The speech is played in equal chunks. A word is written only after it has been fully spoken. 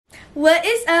What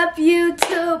is up,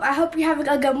 YouTube? I hope you're having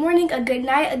a good morning, a good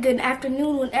night, a good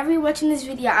afternoon. Whenever you're watching this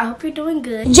video, I hope you're doing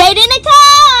good. Jaydyn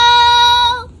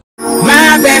Nicole!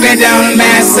 My baby don't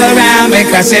mess around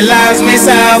because she loves me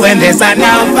so, and this I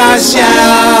know for sure.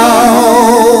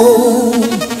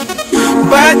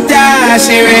 But does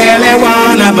she really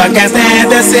wanna, but can't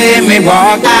stand to see me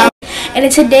walk out? And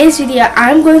in today's video,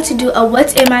 I'm going to do a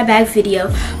what's in my bag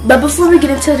video. But before we get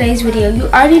into today's video, you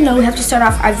already know we have to start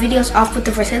off our videos off with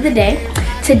the verse of the day.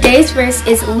 Today's verse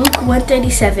is Luke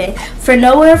 1:37. For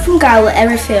no word from God will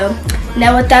ever fail.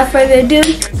 Now without further ado,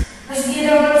 let's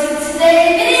get on to today's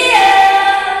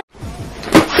video.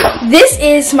 This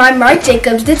is my Marc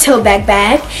Jacobs, the tote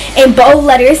bag. In bold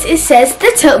letters, it says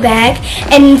the tote bag.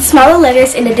 And in smaller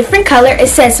letters, in a different color, it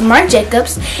says Marc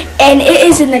Jacobs. And it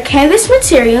is in the canvas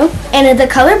material and in the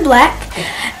color black.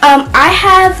 I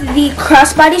have the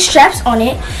crossbody straps on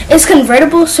it. It's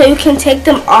convertible, so you can take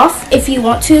them off if you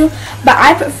want to. But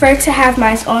I prefer to have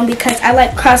mine on because I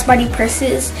like crossbody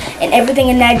purses and everything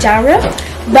in that genre.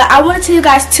 But I want to tell you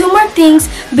guys two more things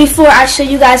before I show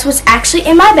you guys what's actually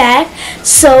in my bag.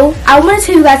 So I want to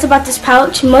tell you guys about this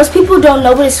pouch. Most people don't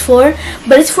know what it's for,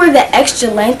 but it's for the extra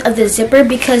length of the zipper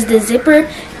because the zipper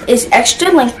is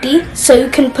extra lengthy, so you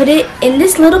can put it in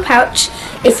this little pouch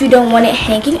if you don't want it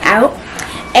hanging out.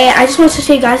 And I just want to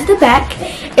show you guys the back.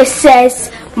 It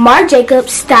says Marc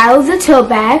Jacobs, style of the tote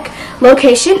bag,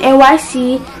 location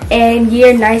NYC, and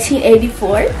year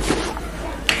 1984.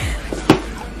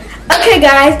 Okay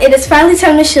guys, it is finally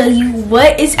time to show you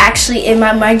what is actually in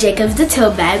my Marc Jacobs, the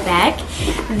tote bag.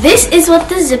 This is what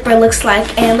the zipper looks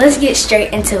like, and let's get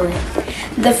straight into it.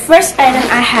 The first item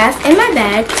I have in my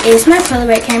bag is my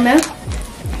Polaroid camera.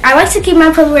 I like to keep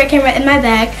my Polaroid camera in my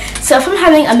bag, so if I'm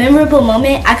having a memorable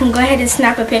moment, I can go ahead and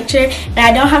snap a picture, and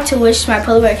I don't have to wish my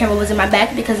Polaroid camera was in my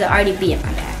bag because it'll already be in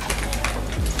my bag.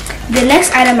 The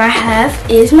next item I have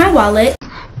is my wallet.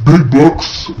 Big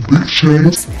bucks, big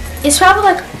chains. It's probably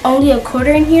like only a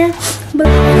quarter in here, but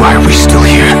Why are we still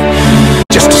here?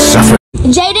 Just to suffer?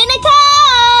 Jaydyn Nicole!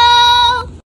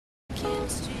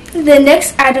 the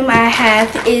next item I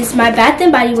have is my Bath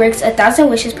 & Body Works 1000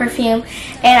 Wishes perfume,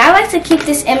 and I like to keep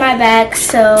this in my bag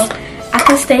so I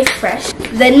can stay fresh.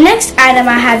 The next item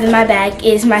I have in my bag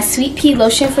is my Sweet Pea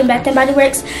lotion from Bath & Body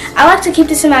Works. I like to keep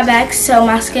this in my bag so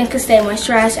my skin can stay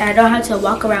moisturized and I don't have to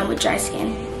walk around with dry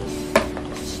skin.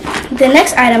 The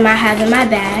next item I have in my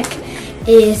bag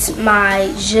is my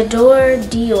J'adore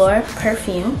Dior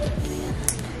perfume.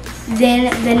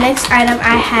 Then the next item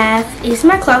I have is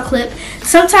my claw clip.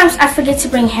 Sometimes I forget to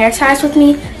bring hair ties with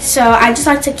me, so I just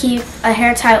like to keep a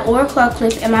hair tie or a claw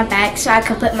clip in my bag so I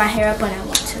can put my hair up when I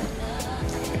want to.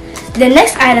 The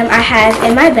next item I have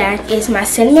in my bag is my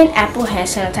cinnamon apple hand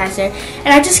sanitizer, and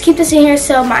I just keep this in here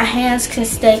so my hands can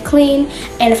stay clean,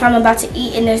 and if I'm about to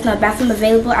eat and there's no bathroom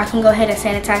available, I can go ahead and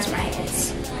sanitize my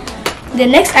hands. The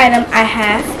next item I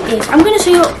have is, I'm going to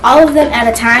show you all of them at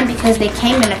a time because they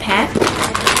came in a pack.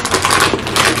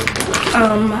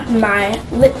 My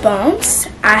lip balms.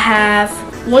 I have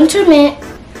winter mint,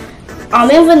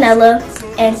 almond vanilla,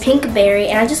 and pink berry,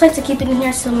 and I just like to keep it in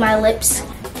here so my lips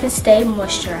can stay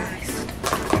moisturized.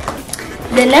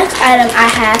 The next item I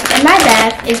have in my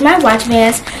bag is my watch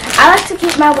bands. I like to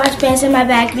keep my watch bands in my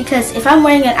bag because if I'm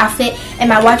wearing an outfit and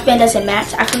my watch band doesn't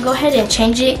match, I can go ahead and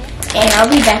change it and I'll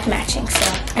be back matching, so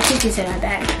I keep these in my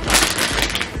bag.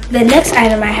 The next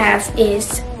item I have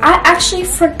is, I actually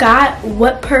forgot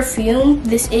what perfume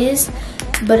this is,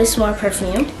 but it's more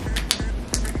perfume.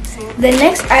 The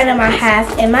next item I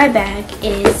have in my bag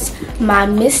is my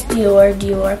Miss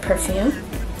Dior perfume.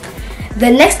 The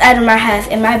next item I have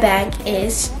in my bag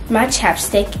is my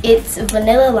chapstick. It's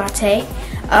vanilla latte.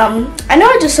 I know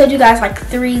I just showed you guys like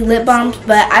 3 lip balms,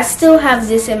 but I still have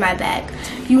this in my bag.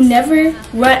 You never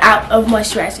run out of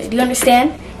moisturizer. Do you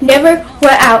understand? Never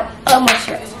run out of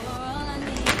moisturizer.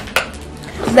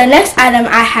 The next item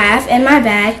I have in my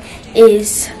bag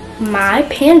is my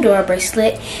Pandora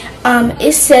bracelet.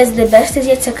 It says the best is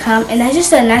yet to come, and that's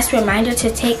just a nice reminder to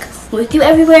take with you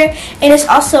everywhere, and it's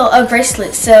also a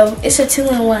bracelet, so it's a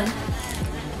 2-in-1.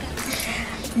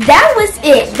 That was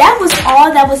it. That was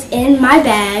all that was in my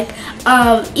bag.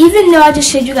 Even though I just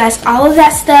showed you guys all of that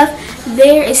stuff,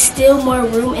 there is still more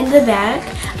room in the bag,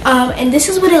 and this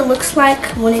is what it looks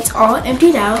like when it's all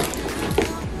emptied out.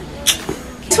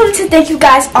 I just wanted to thank you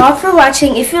guys all for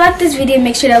watching. If you like this video,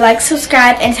 make sure to like,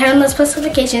 subscribe, and turn on those post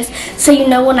notifications so you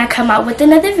know when I come out with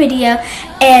another video.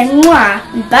 And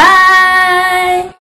mwah, bye!